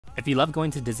If you love going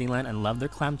to Disneyland and love their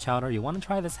clam chowder, you want to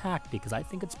try this hack because I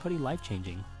think it's pretty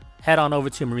life-changing. Head on over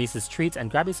to Maurice's Treats and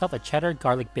grab yourself a cheddar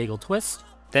garlic bagel twist.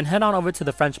 Then head on over to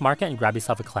the French Market and grab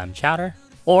yourself a clam chowder,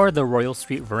 or the Royal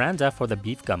Street Veranda for the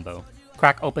beef gumbo.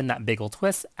 Crack open that bagel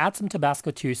twist, add some Tabasco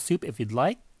to your soup if you'd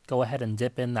like, go ahead and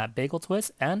dip in that bagel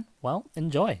twist, and, well,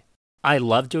 enjoy. I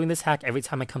love doing this hack every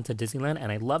time I come to Disneyland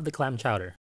and I love the clam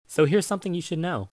chowder. So here's something you should know.